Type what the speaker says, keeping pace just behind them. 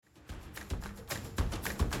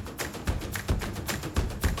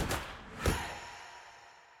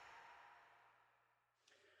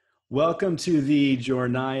Welcome to the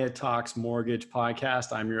Jornaya Talks Mortgage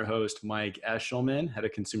podcast. I'm your host, Mike Eshelman, Head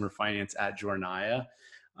of Consumer Finance at Jornaya.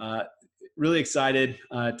 Really excited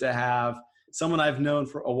to have someone I've known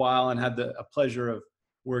for a while and had the pleasure of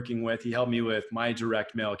working with. He helped me with my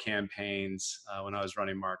direct mail campaigns when I was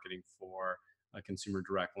running marketing for a consumer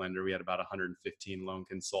direct lender. We had about 115 loan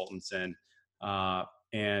consultants in.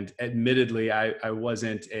 And admittedly, I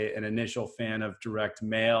wasn't an initial fan of direct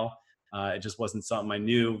mail. It just wasn't something I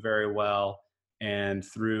knew very well. And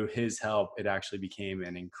through his help, it actually became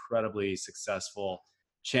an incredibly successful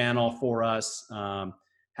channel for us.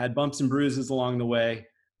 Had bumps and bruises along the way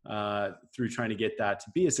through trying to get that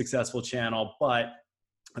to be a successful channel. But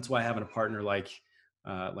that's why having a partner like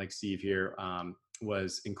Steve here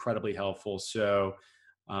was incredibly helpful. So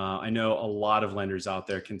I know a lot of lenders out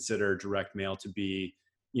there consider direct mail to be,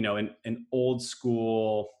 an old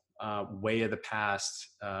school way of the past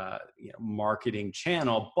marketing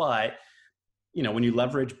channel. But when you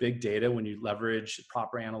leverage big data, when you leverage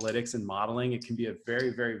proper analytics and modeling, it can be a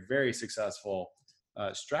very, very, very successful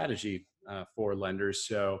strategy for lenders.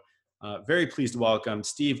 So very pleased to welcome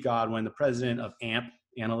Steve Godwin, the president of AMP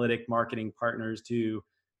Analytic Marketing Partners, to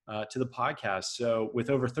the podcast. So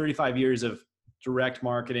with over 35 years of direct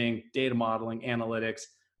marketing, data modeling, analytics,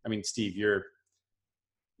 I mean, Steve,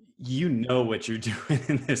 you know what you're doing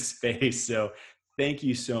in this space. So thank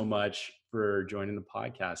you so much for joining the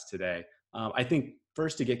podcast today. I think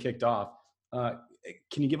first, to get kicked off,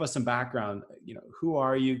 can you give us some background? Who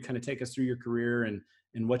are you? Kind of take us through your career and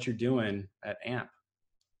what you're doing at AMP.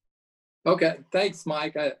 Okay. Thanks,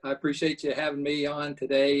 Mike. I appreciate you having me on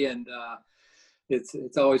today. And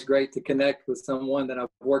it's always great to connect with someone that I've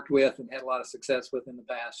worked with and had a lot of success with in the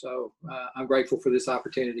past. So I'm grateful for this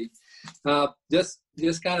opportunity.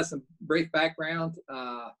 Just kind of some brief background.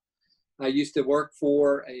 I used to work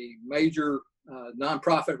for a major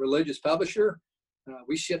nonprofit religious publisher.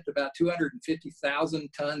 We shipped about 250,000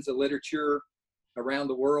 tons of literature around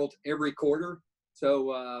the world every quarter.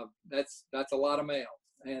 So that's a lot of mail.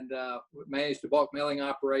 And managed a bulk mailing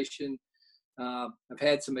operation. I've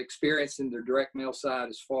had some experience in the direct mail side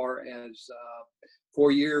as far as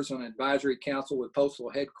 4 years on advisory council with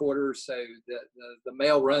postal headquarters. So the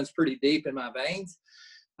mail runs pretty deep in my veins.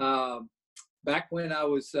 Back when I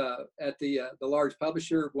was at the large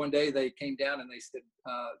publisher, one day they came down and they said,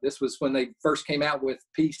 this was when they first came out with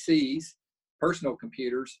PCs, personal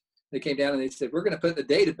computers. They came down and they said, we're going to put the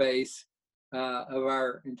database of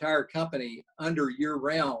our entire company under your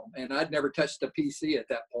realm. And I'd never touched a PC at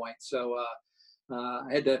that point. So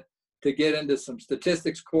I had to get into some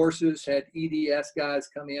statistics courses, had EDS guys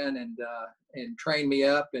come in and train me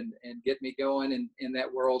up and get me going in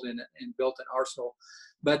that world and built an arsenal.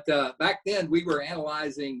 But back then we were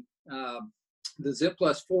analyzing the ZIP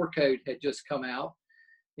plus 4 code had just come out,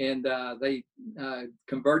 and they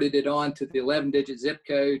converted it on to the 11-digit zip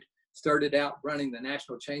code. Started out running the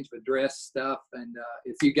national change of address stuff. And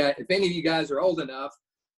if any of you guys are old enough,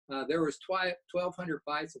 there was 1,200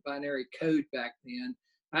 bytes of binary code back then.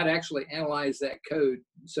 I'd actually analyze that code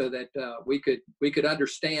so that we could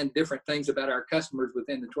understand different things about our customers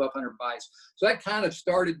within the 1,200 bytes. So that kind of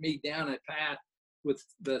started me down a path with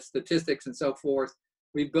the statistics and so forth.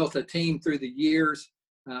 We've built a team through the years,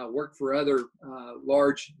 worked for other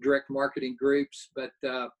large direct marketing groups, but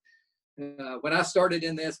when I started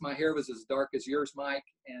in this, my hair was as dark as yours, Mike,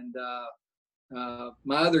 and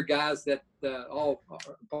my other guys that all are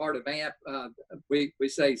part of AMP, we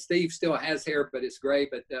say Steve still has hair, but it's gray,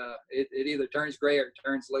 but it either turns gray or it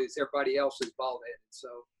turns loose. Everybody else is bald-headed. So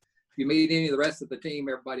if you meet any of the rest of the team,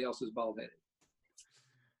 everybody else is bald-headed.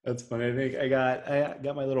 That's funny. I think I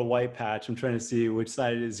got my little white patch. I'm trying to see which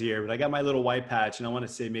side it is here, but I got my little white patch, and I want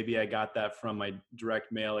to say maybe I got that from my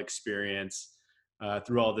direct mail experience.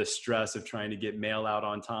 Through all this stress of trying to get mail out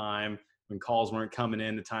on time, when calls weren't coming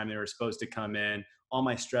in the time they were supposed to come in, all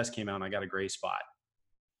my stress came out and I got a gray spot.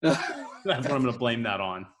 That's what I'm going to blame that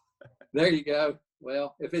on. There you go.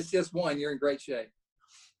 Well, if it's just one, you're in great shape.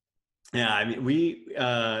 Yeah, I mean,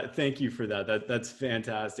 thank you for that. That's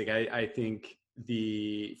fantastic. I think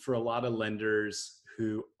for a lot of lenders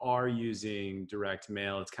who are using direct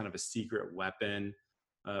mail, it's kind of a secret weapon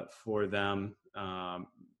for them.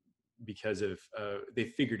 Because of they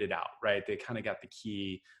figured it out, right? They kind of got the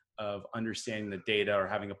key of understanding the data, or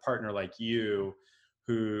having a partner like you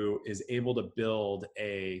who is able to build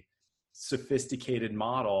a sophisticated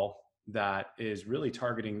model that is really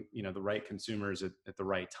targeting the right consumers at the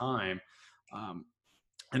right time.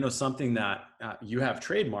 I know something that you have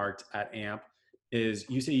trademarked at AMP is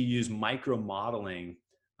you say you use micro modeling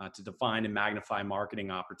to define and magnify marketing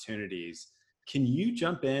opportunities. can you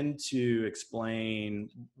jump in to explain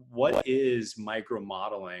what is micro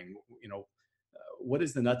modeling? What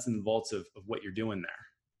is the nuts and bolts of what you're doing there?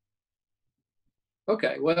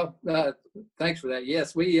 Okay, well, thanks for that.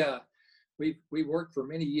 Yes, we worked for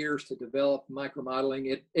many years to develop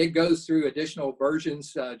micromodeling. It goes through additional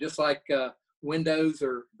versions, just like Windows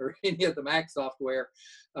or any of the Mac software.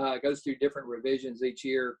 Goes through different revisions each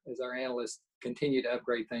year as our analysts continue to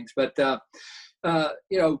upgrade things. But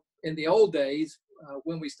in the old days,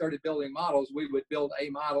 when we started building models, we would build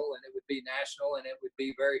a model and it would be national and it would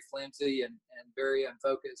be very flimsy and very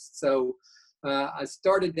unfocused. So I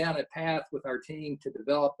started down a path with our team to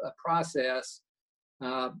develop a process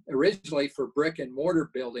originally for brick and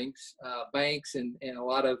mortar buildings, banks and a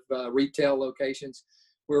lot of retail locations,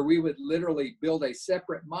 where we would literally build a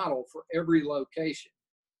separate model for every location.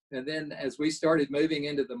 And then as we started moving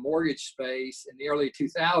into the mortgage space in the early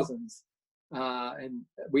 2000s, and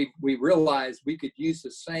we realized we could use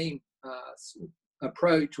the same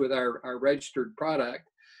approach with our registered product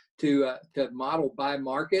to model by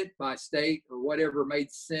market, by state, or whatever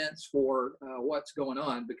made sense for what's going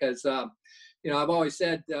on. Because I've always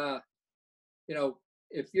said,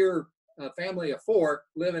 if you're a family of four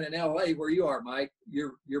living in LA where you are, Mike,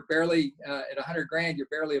 you're barely at 100 grand, you're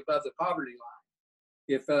barely above the poverty line.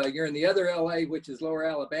 If you're in the other LA, which is Lower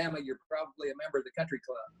Alabama, you're probably a member of the country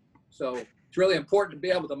club. So it's really important to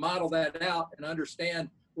be able to model that out and understand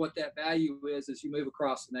what that value is as you move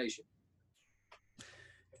across the nation.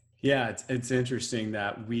 Yeah, it's interesting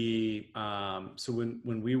that we, so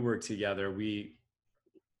when we worked together,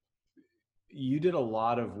 you did a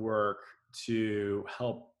lot of work to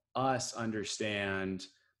help us understand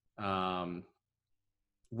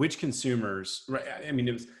which consumers, right? I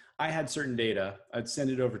mean, I had certain data, I'd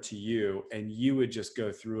send it over to you and you would just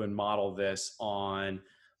go through and model this on,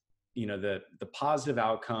 the positive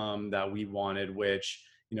outcome that we wanted, which,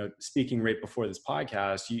 speaking right before this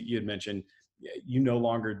podcast, you had mentioned you no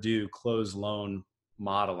longer do closed loan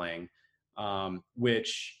modeling,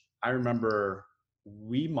 which I remember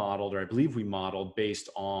we modeled, or I believe we modeled based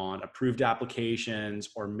on approved applications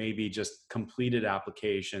or maybe just completed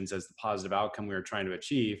applications as the positive outcome we were trying to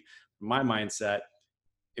achieve. From my mindset,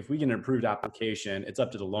 if we get an approved application, it's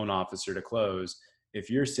up to the loan officer to close. If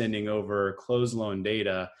you're sending over closed loan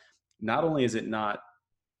data, not only is it not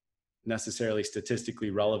necessarily statistically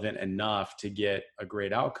relevant enough to get a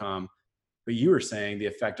great outcome, but you were saying the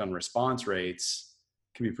effect on response rates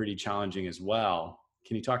can be pretty challenging as well.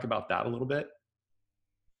 Can you talk about that a little bit?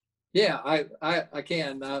 Yeah, I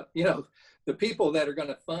can. The people that are going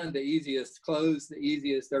to fund the easiest, close the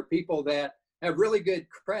easiest, are people that have really good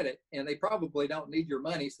credit and they probably don't need your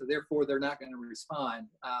money, so therefore they're not going to respond.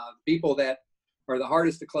 People that are the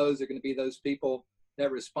hardest to close are going to be those people that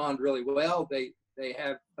respond really well. They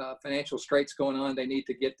have financial straits going on. They need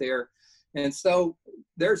to get there. And so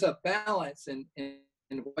there's a balance in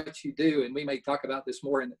what you do. And we may talk about this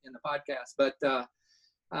more in the podcast, but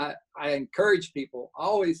I encourage people,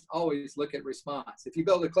 always look at response. If you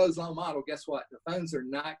build a closed loan model, guess what? The phones are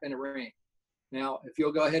not going to ring. Now, if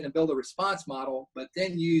you'll go ahead and build a response model, but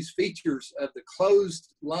then use features of the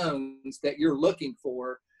closed loans that you're looking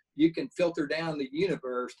for, you can filter down the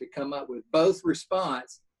universe to come up with both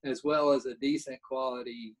response as well as a decent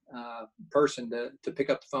quality person to pick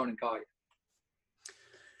up the phone and call you.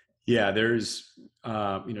 Yeah, there's,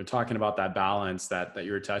 talking about that balance that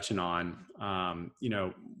you were touching on,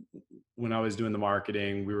 when I was doing the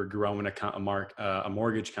marketing, we were growing a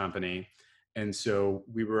mortgage company. And so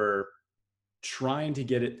we were trying to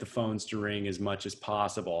get the phones to ring as much as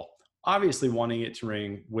possible, obviously wanting it to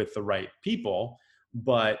ring with the right people,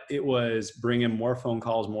 but it was bringing more phone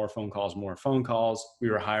calls. We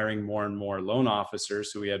were hiring more and more loan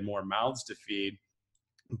officers, so we had more mouths to feed,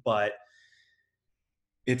 but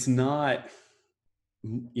it's not,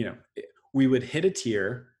 we would hit a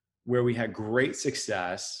tier where we had great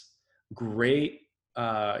success, we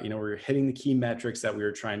were hitting the key metrics that we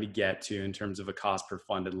were trying to get to in terms of a cost per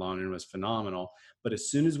funded loan, and it was phenomenal. But as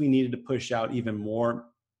soon as we needed to push out even more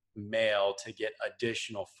mail to get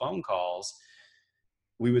additional phone calls,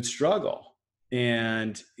 we would struggle.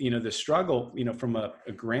 And, the struggle, from a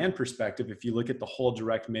grand perspective, if you look at the whole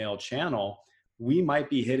direct mail channel, we might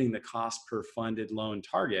be hitting the cost per funded loan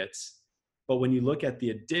targets. But when you look at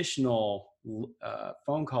the additional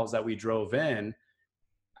phone calls that we drove in,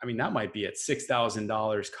 I mean, that might be at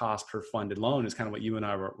 $6,000 cost per funded loan is kind of what you and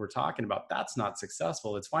I were talking about. That's not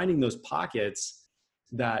successful. It's finding those pockets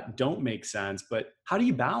that don't make sense. But how do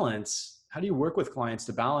you work with clients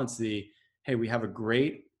to balance hey, we have a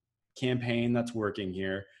great campaign that's working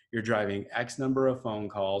here. You're driving X number of phone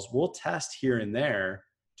calls. We'll test here and there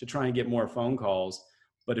to try and get more phone calls.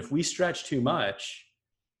 But if we stretch too much,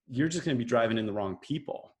 you're just going to be driving in the wrong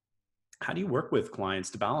people. How do you work with clients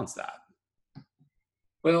to balance that?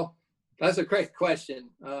 Well, that's a great question.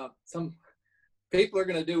 Some people are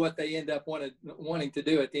going to do what they end up wanting to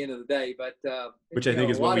do at the end of the day, but which I think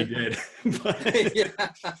is what we did.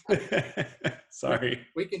 Sorry,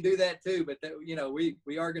 we can do that too. But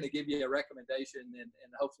we are going to give you a recommendation, and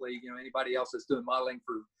hopefully anybody else that's doing modeling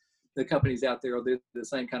for the companies out there will do the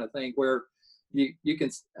same kind of thing. Where you can,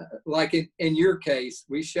 like in your case,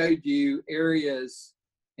 we showed you areas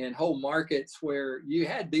and whole markets where you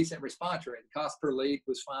had decent response rate. Cost per lead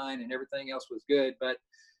was fine and everything else was good. But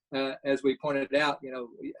as we pointed out,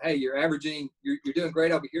 hey, you're averaging, you're doing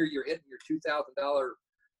great over here. You're hitting your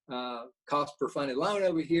 $2,000 cost per funded loan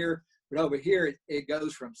over here. But over here, it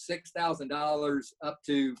goes from $6,000 up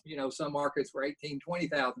to, some markets were $18,000,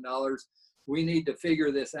 $20,000. We need to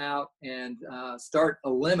figure this out and start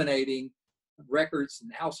eliminating records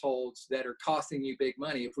and households that are costing you big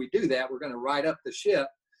money. If we do that, we're going to ride up the ship,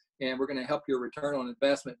 and we're going to help your return on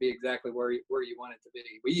investment be exactly where you want it to be.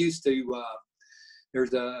 We used to,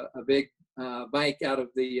 there's a big bank out of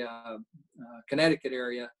the Connecticut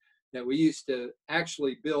area that we used to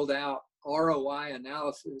actually build out ROI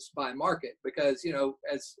analysis by market, because,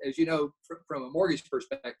 as you know, from a mortgage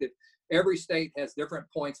perspective, every state has different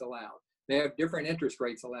points allowed. They have different interest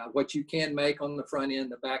rates allowed, what you can make on the front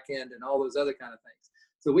end, the back end, and all those other kind of things.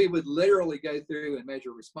 So we would literally go through and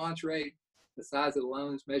measure response rate, the size of the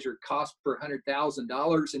loans, measure cost per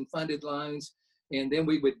 $100,000 in funded loans, and then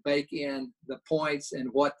we would bake in the points and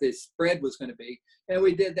what the spread was going to be. And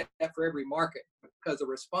we did that for every market, because a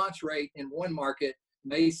response rate in one market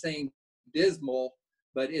may seem dismal,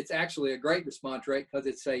 but it's actually a great response rate because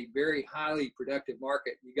it's a very highly productive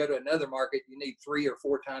market. You go to another market, you need 3 or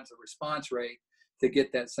 4 times the response rate to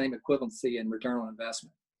get that same equivalency in return on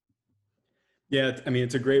investment. Yeah, I mean,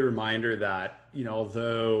 it's a great reminder that,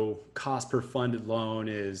 although cost per funded loan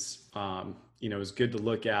is, is good to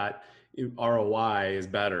look at, ROI is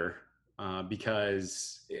better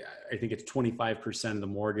because I think it's 25% of the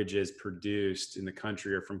mortgages produced in the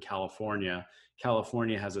country are from California.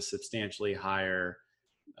 California has a substantially higher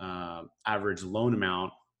average loan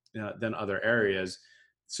amount than other areas.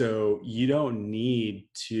 So you don't need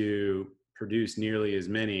to produce nearly as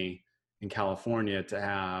many in California to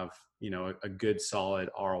have, a good solid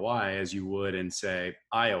ROI as you would in, say,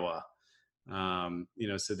 Iowa.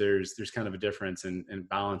 So there's kind of a difference in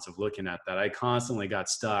balance of looking at that. I constantly got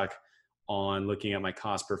stuck on looking at my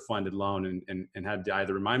cost per funded loan and had to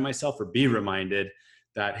either remind myself or be reminded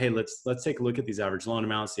that, hey, let's take a look at these average loan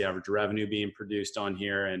amounts, the average revenue being produced on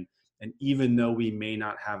here. And even though we may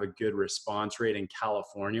not have a good response rate in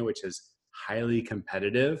California, which is highly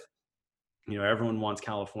competitive, everyone wants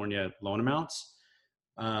California loan amounts.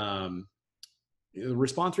 The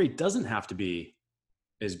response rate doesn't have to be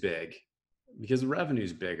as big because the revenue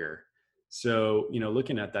is bigger. So,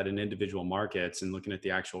 looking at that in individual markets and looking at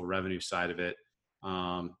the actual revenue side of it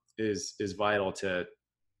is vital to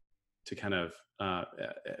kind of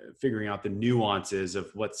figuring out the nuances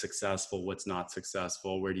of what's successful, what's not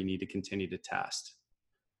successful, where do you need to continue to test.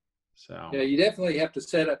 So yeah, you definitely have to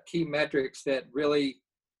set up key metrics that really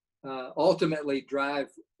ultimately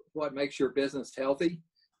drive what makes your business healthy,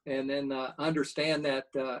 and then understand that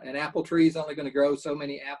an apple tree is only going to grow so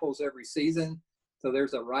many apples every season. So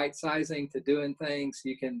there's a right sizing to doing things.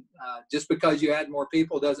 You can just because you add more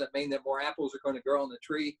people doesn't mean that more apples are going to grow on the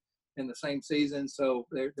tree in the same season. So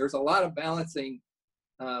there's a lot of balancing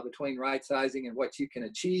between right sizing and what you can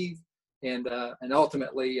achieve, and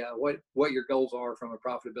ultimately what your goals are from a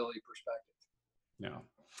profitability perspective. Yeah.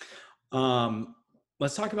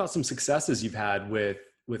 Let's talk about some successes you've had with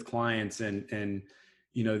clients, and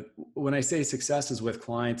when I say successes with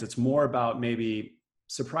clients, it's more about maybe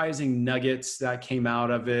surprising nuggets that came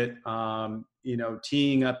out of it.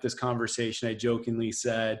 Teeing up this conversation, I jokingly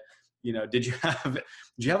said, did you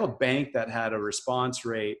have a bank that had a response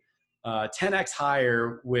rate 10x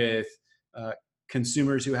higher with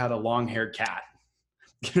consumers who had a long-haired cat?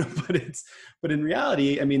 But in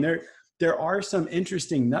reality, I mean, there are some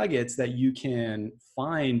interesting nuggets that you can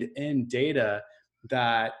find in data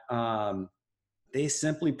that they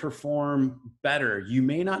simply perform better. You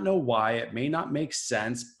may not know why, it may not make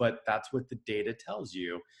sense, but that's what the data tells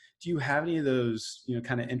you. Do you have any of those,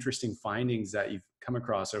 kind of interesting findings that you've come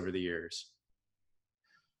across over the years?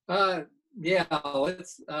 Yeah, let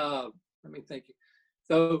me think.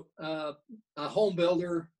 So a home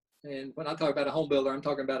builder, and when I talk about a home builder, I'm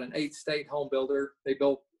talking about an 8-state home builder. They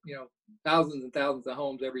built, thousands and thousands of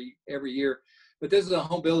homes every year. but this is a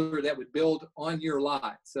home builder that would build on your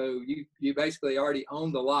lot. So you basically already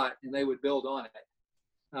own the lot, and they would build on it.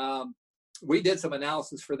 We did some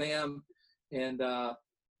analysis for them, and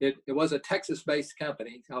it was a Texas-based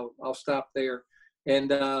company. I'll stop there. And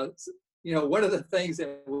one of the things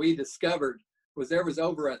that we discovered was there was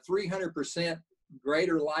over a 300%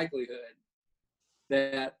 greater likelihood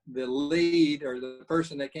that the lead or the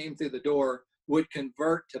person that came through the door would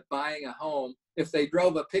convert to buying a home if they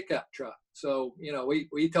drove a pickup truck. So,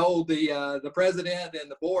 we told the president and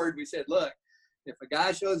the board, we said, look, if a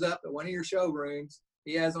guy shows up at one of your showrooms,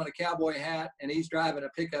 he has on a cowboy hat and he's driving a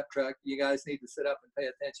pickup truck, you guys need to sit up and pay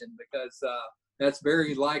attention, because that's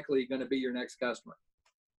very likely going to be your next customer.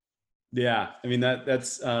 Yeah. I mean,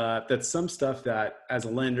 that's some stuff that as a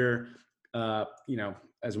lender,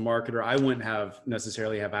 as a marketer, I wouldn't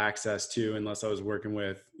necessarily have access to unless I was working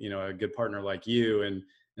with, a good partner like you and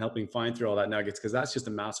helping find through all that nuggets, because that's just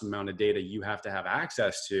a massive amount of data you have to have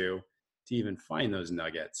access to even find those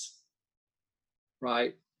nuggets.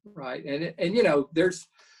 Right. And there's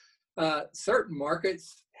certain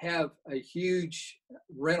markets have a huge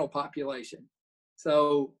rental population.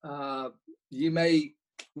 So you may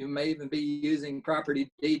even be using property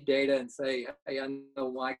deed data and say, hey, I know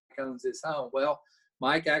Mike owns this home. Well,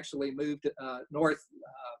 Mike actually moved north,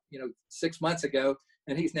 6 months ago,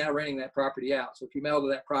 and he's now renting that property out. So if you mail to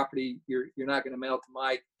that property, you're not going to mail to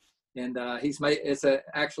Mike. And it's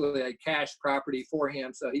actually a cash property for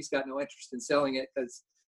him. So he's got no interest in selling it because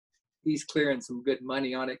he's clearing some good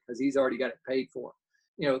money on it because he's already got it paid for.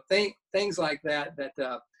 Things like that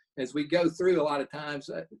as we go through, a lot of times,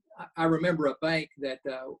 I remember a bank that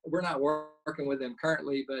we're not working with them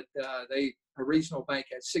currently, but a regional bank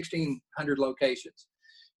had 1,600 locations.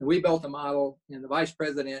 And we built a model, and the vice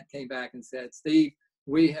president came back and said, Steve,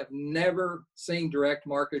 we have never seen direct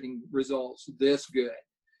marketing results this good.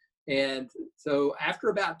 And so after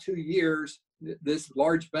about 2 years, this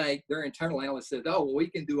large bank, their internal analyst said, oh, well, we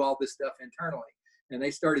can do all this stuff internally. And they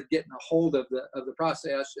started getting a hold of the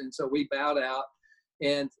process. And so we bowed out.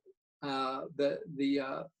 And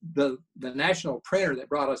the national printer that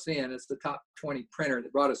brought us in, it's the top 20 printer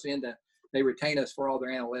that brought us in, they retain us for all their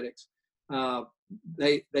analytics.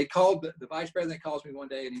 They called, the vice president calls me one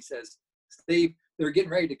day and he says, Steve, they're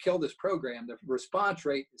getting ready to kill this program. The response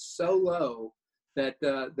rate is so low that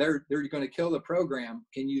they're going to kill the program.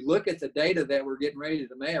 Can you look at the data that we're getting ready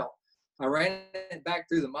to mail? I ran it back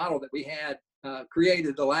through the model that we had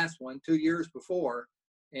created the last one 2 years before,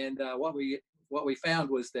 and what we found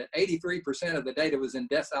was that 83% of the data was in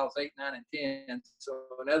deciles 8, 9, and 10. So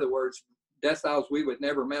in other words, deciles we would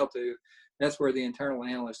never mail to. That's where the internal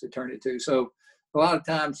analyst had turned it to. So a lot of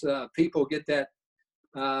times people get that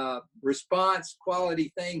response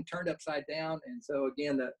quality thing turned upside down. And so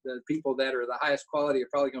again, the people that are the highest quality are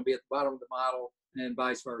probably going to be at the bottom of the model, and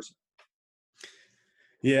vice versa.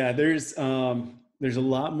 Yeah, there's a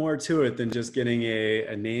lot more to it than just getting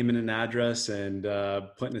a name and an address and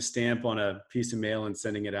putting a stamp on a piece of mail and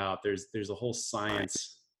sending it out. There's a whole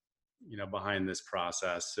science, behind this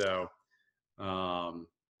process. So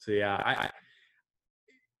yeah,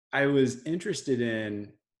 I was interested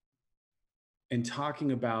in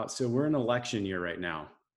talking about, so we're in election year right now.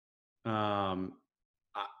 I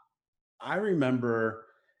remember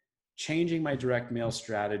changing my direct mail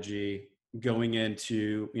strategy going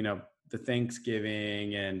into, the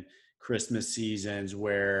Thanksgiving and Christmas seasons,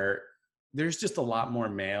 where there's just a lot more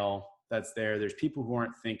mail that's there. There's people who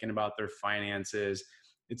aren't thinking about their finances.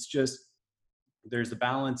 It's just, there's the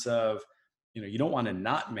balance of, you don't want to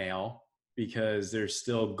not mail because there's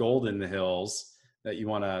still gold in the hills that you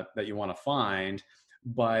want to find,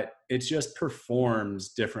 but it just performs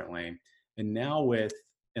differently. And now with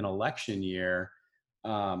an election year,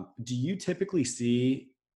 do you typically see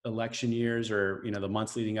election years, or the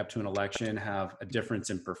months leading up to an election, have a difference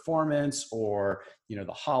in performance, or the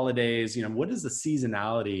holidays? What does the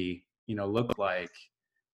seasonality look like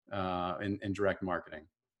in direct marketing?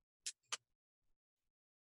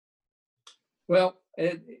 Well,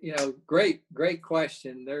 great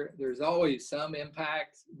question. There's always some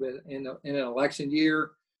impact in an election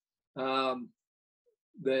year. The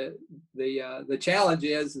challenge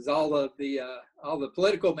is all the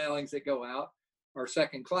political mailings that go out are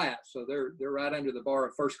second class, so they're right under the bar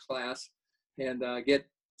of first class and get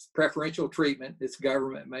preferential treatment. It's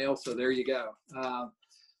government mail, so there you go.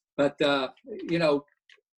 But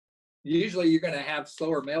usually you're going to have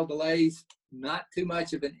slower mail delays. Not too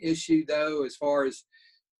much of an issue though, as far as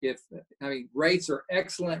rates are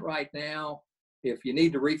excellent right now. If you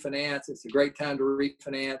need to refinance, it's a great time to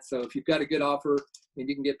refinance. So if you've got a good offer and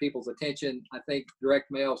you can get people's attention, I think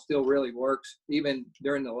direct mail still really works even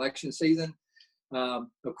during the election season.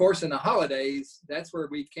 Of course, in the holidays, that's where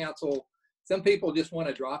we counsel. Some people just want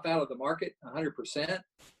to drop out of the market 100%.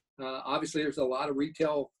 Obviously, there's a lot of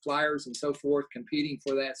retail flyers and so forth competing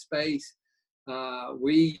for that space.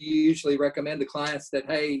 We usually recommend to clients that,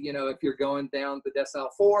 hey, you know, if you're going down to decile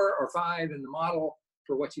 4 or 5 in the model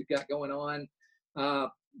for what you've got going on,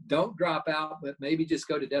 don't drop out, but maybe just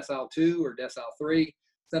go to decile 2 or decile 3,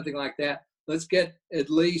 something like that. Let's get at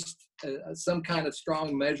least some kind of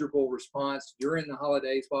strong measurable response during the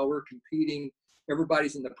holidays while we're competing.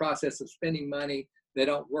 Everybody's in the process of spending money. They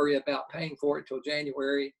don't worry about paying for it till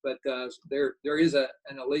January, but there is an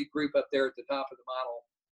elite group up there at the top of the model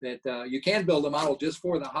that you can build a model just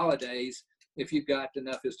for the holidays if you've got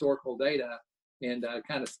enough historical data and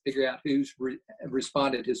kind of figure out who's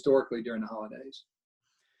responded historically during the holidays.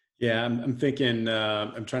 Yeah, I'm thinking,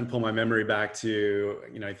 I'm trying to pull my memory back to,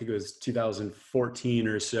 you know, I think it was 2014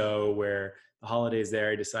 or so where the holidays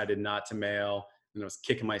there, I decided not to mail, and I was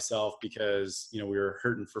kicking myself because, you know, we were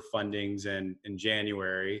hurting for fundings in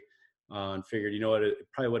January, and figured, you know what, it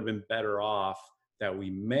probably would have been better off that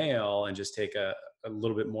we mail and just take a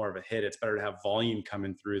little bit more of a hit. It's better to have volume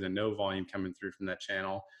coming through than no volume coming through from that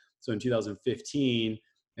channel. So in 2015,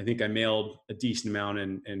 I think I mailed a decent amount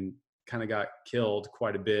and kind of got killed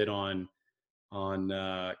quite a bit on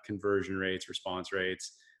conversion rates, response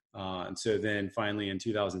rates. And so then finally in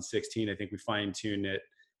 2016, I think we fine-tuned it,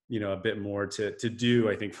 you know, a bit more to do,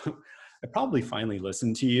 I think I probably finally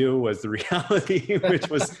listened to you was the reality, which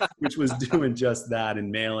was doing just that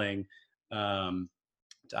and mailing to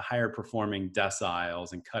higher performing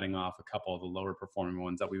deciles and cutting off a couple of the lower performing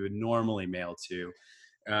ones that we would normally mail to.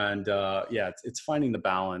 And yeah, it's finding the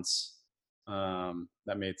balance.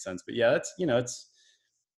 That made sense. But yeah, it's, you know,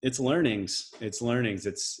 it's learnings. It's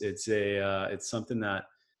something that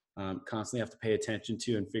constantly have to pay attention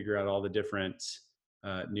to and figure out all the different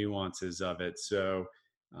nuances of it. So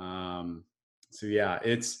yeah,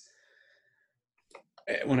 it's,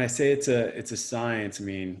 when I say it's a science, I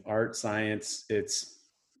mean, art, science, it's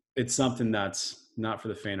something that's not for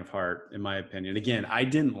the faint of heart, in my opinion. Again, I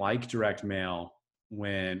didn't like direct mail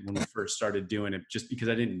when we first started doing it, just because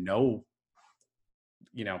I didn't know,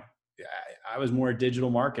 you know, I was more a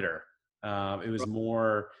digital marketer. It was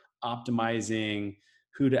more optimizing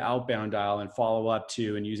who to outbound dial and follow up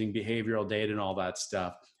to and using behavioral data and all that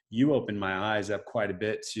stuff. You opened my eyes up quite a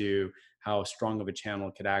bit to how strong of a channel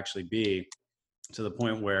it could actually be, to the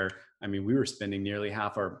point where, I mean, we were spending nearly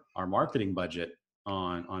half our marketing budget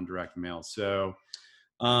on direct mail. So,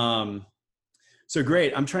 so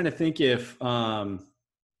great. I'm trying to think if,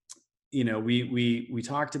 you know, we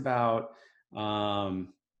talked about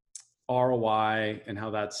ROI and how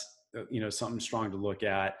that's, you know, something strong to look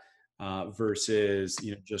at versus,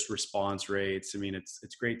 you know, just response rates. I mean, it's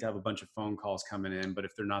great to have a bunch of phone calls coming in, but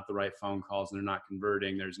if they're not the right phone calls and they're not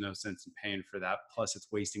converting, there's no sense in paying for that. Plus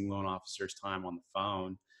it's wasting loan officers' time on the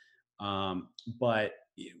phone. But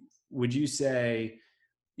would you say,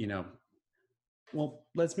 you know, well,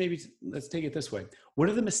 let's take it this way. What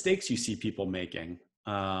are the mistakes you see people making?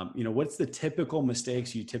 You know, what's the typical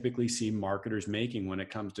mistakes you typically see marketers making when it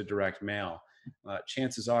comes to direct mail?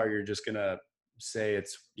 Chances are you're just going to say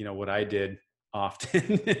it's, you know, what I did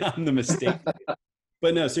often. I'm the mistake.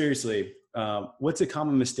 But no, seriously, what's a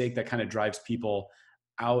common mistake that kind of drives people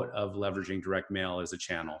out of leveraging direct mail as a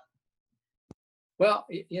channel? Well,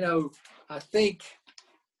 you know, I think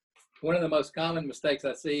one of the most common mistakes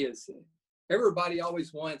I see is everybody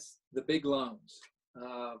always wants the big loans.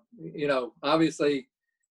 You know, obviously,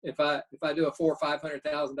 if I do a $400,000 or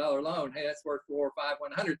 $500,000 loan, hey, that's worth $400,000 or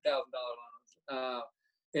 $500,000 loans,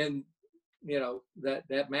 and you know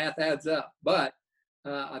that math adds up. But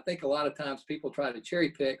I think a lot of times people try to cherry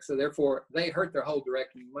pick, so therefore they hurt their whole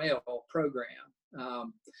direct mail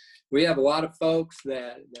program. We have a lot of folks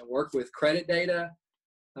that work with credit data.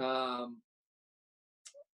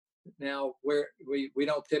 Now, we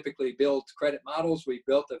don't typically build credit models. We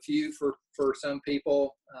built a few for some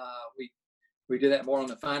people. We do that more on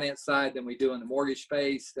the finance side than we do in the mortgage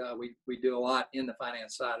space. We do a lot in the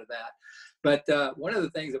finance side of that. But one of the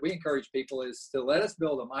things that we encourage people is to let us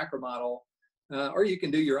build a micro model, or you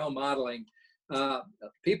can do your own modeling.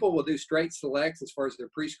 People will do straight selects as far as their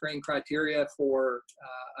pre-screen criteria for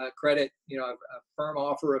a credit, you know, a firm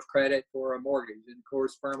offer of credit for a mortgage. And of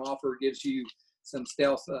course, firm offer gives you some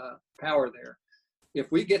stealth power there.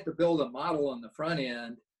 If we get to build a model on the front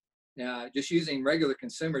end, just using regular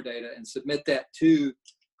consumer data and submit that to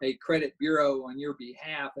a credit bureau on your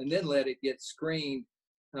behalf and then let it get screened,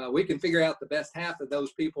 we can figure out the best half of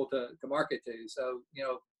those people to market to. So, you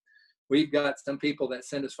know, we've got some people that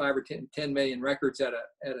send us 5 or 10 million records at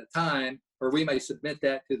a time, or we may submit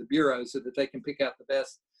that to the bureau so that they can pick out the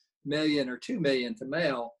best million or 2 million to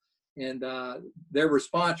mail. And their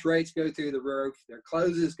response rates go through the roof, their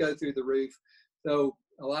closes go through the roof. So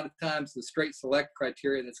a lot of times the straight select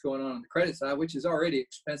criteria that's going on the credit side, which is already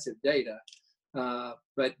expensive data,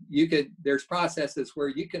 but there's processes where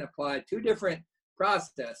you can apply 2 different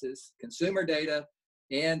processes, consumer data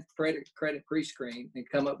and credit pre-screen, and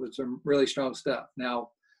come up with some really strong stuff. Now,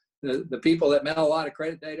 the people that mail a lot of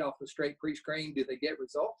credit data off of straight pre-screen, do they get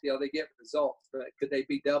results? Yeah, they get results. But could they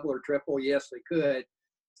be double or triple? Yes, they could.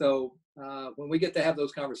 So when we get to have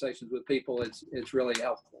those conversations with people, it's really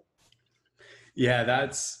helpful. Yeah,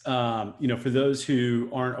 that's for those who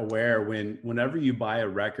aren't aware, whenever you buy a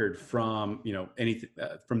record from anything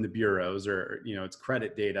from the bureaus, or it's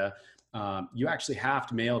credit data, you actually have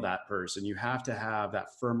to mail that person. You have to have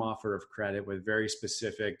that firm offer of credit with very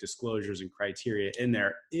specific disclosures and criteria in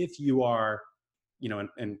there. If you are,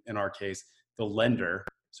 in our case, the lender.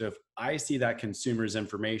 So if I see that consumer's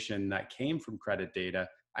information that came from credit data,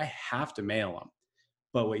 I have to mail them.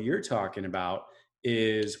 But what you're talking about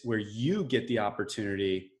is where you get the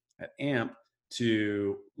opportunity at AMP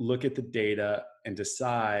to look at the data and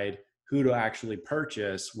decide who to actually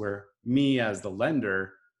purchase, where me as the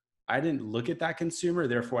lender, I didn't look at that consumer,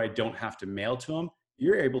 therefore I don't have to mail to them.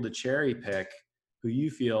 You're able to cherry pick who you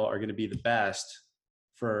feel are going to be the best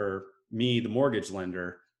for me, the mortgage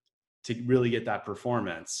lender, to really get that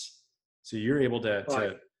performance. So you're able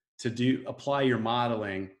to apply your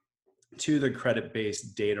modeling to the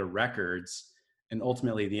credit-based data records. And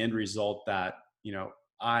ultimately the end result that,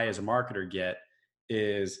 I as a marketer get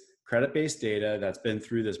is credit-based data that's been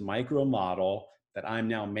through this micro model that I'm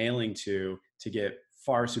now mailing to get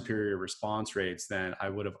far superior response rates than I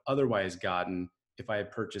would have otherwise gotten if I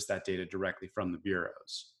had purchased that data directly from the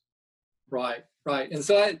bureaus. Right. And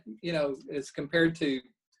so, as compared to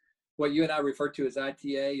what you and I refer to as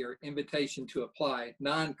ITA, or invitation to apply,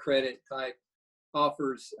 non-credit type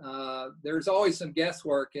offers, there's always some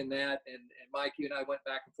guesswork in that. And Mike, you and I went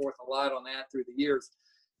back and forth a lot on that through the years.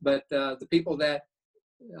 But the people that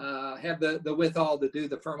have the withal to do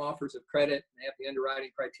the firm offers of credit and have the underwriting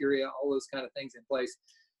criteria, all those kind of things in place,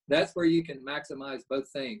 that's where you can maximize both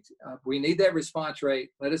things. We need that response rate.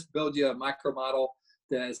 Let us build you a micro model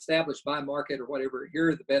to establish by market or whatever. Here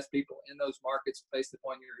are the best people in those markets based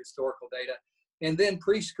upon your historical data, and then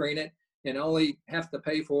pre-screen it and only have to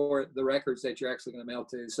pay for the records that you're actually going to mail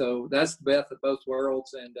to. So that's the best of both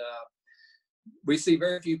worlds. And we see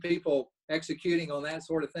very few people executing on that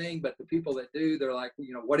sort of thing, but the people that do, they're like,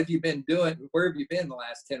 what have you been doing? Where have you been the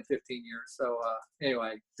last 10, 15 years? So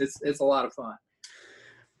anyway, it's a lot of fun.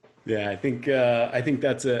 Yeah, I think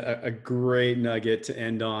that's a great nugget to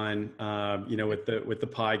end on. With the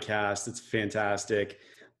podcast, it's fantastic.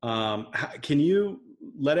 Can you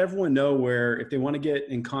let everyone know where, if they want to get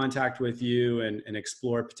in contact with you and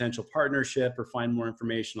explore potential partnership or find more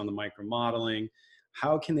information on the micro modeling,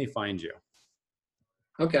 how can they find you?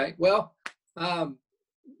 Okay, well,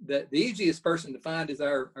 the easiest person to find is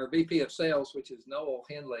our VP of Sales, which is Noel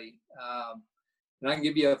Henley. And I can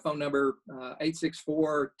give you a phone number,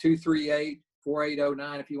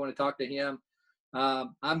 864-238-4809 if you want to talk to him.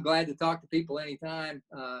 I'm glad to talk to people anytime.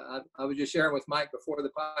 I was just sharing with Mike before the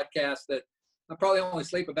podcast that I probably only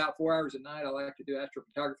sleep about 4 hours a night. I like to do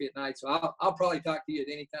astrophotography at night. So I'll probably talk to you at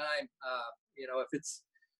any time.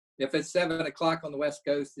 If it's 7 o'clock on the West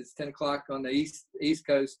Coast, it's 10 o'clock on the East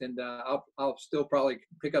Coast, and I'll still probably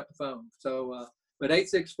pick up the phone. So, but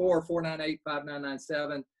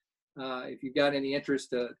 864-498-5997. If you've got any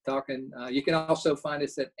interest talking, you can also find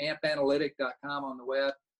us at ampanalytic.com on the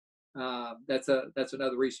web. That's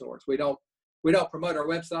another resource. We don't promote our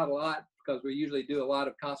website a lot because we usually do a lot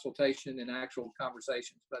of consultation and actual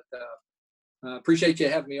conversations. But appreciate you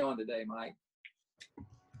having me on today, Mike.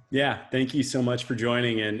 Yeah, thank you so much for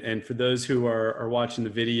joining. And for those who are watching the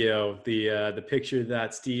video, the picture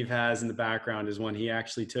that Steve has in the background is one he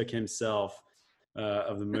actually took himself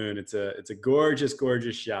of the moon. It's a gorgeous,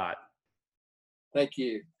 gorgeous shot. Thank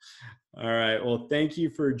you. All right. Well, thank you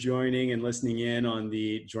for joining and listening in on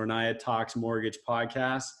the Jornaya Talks Mortgage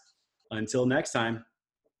podcast. Until next time,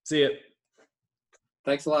 see you.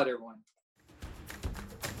 Thanks a lot, everyone.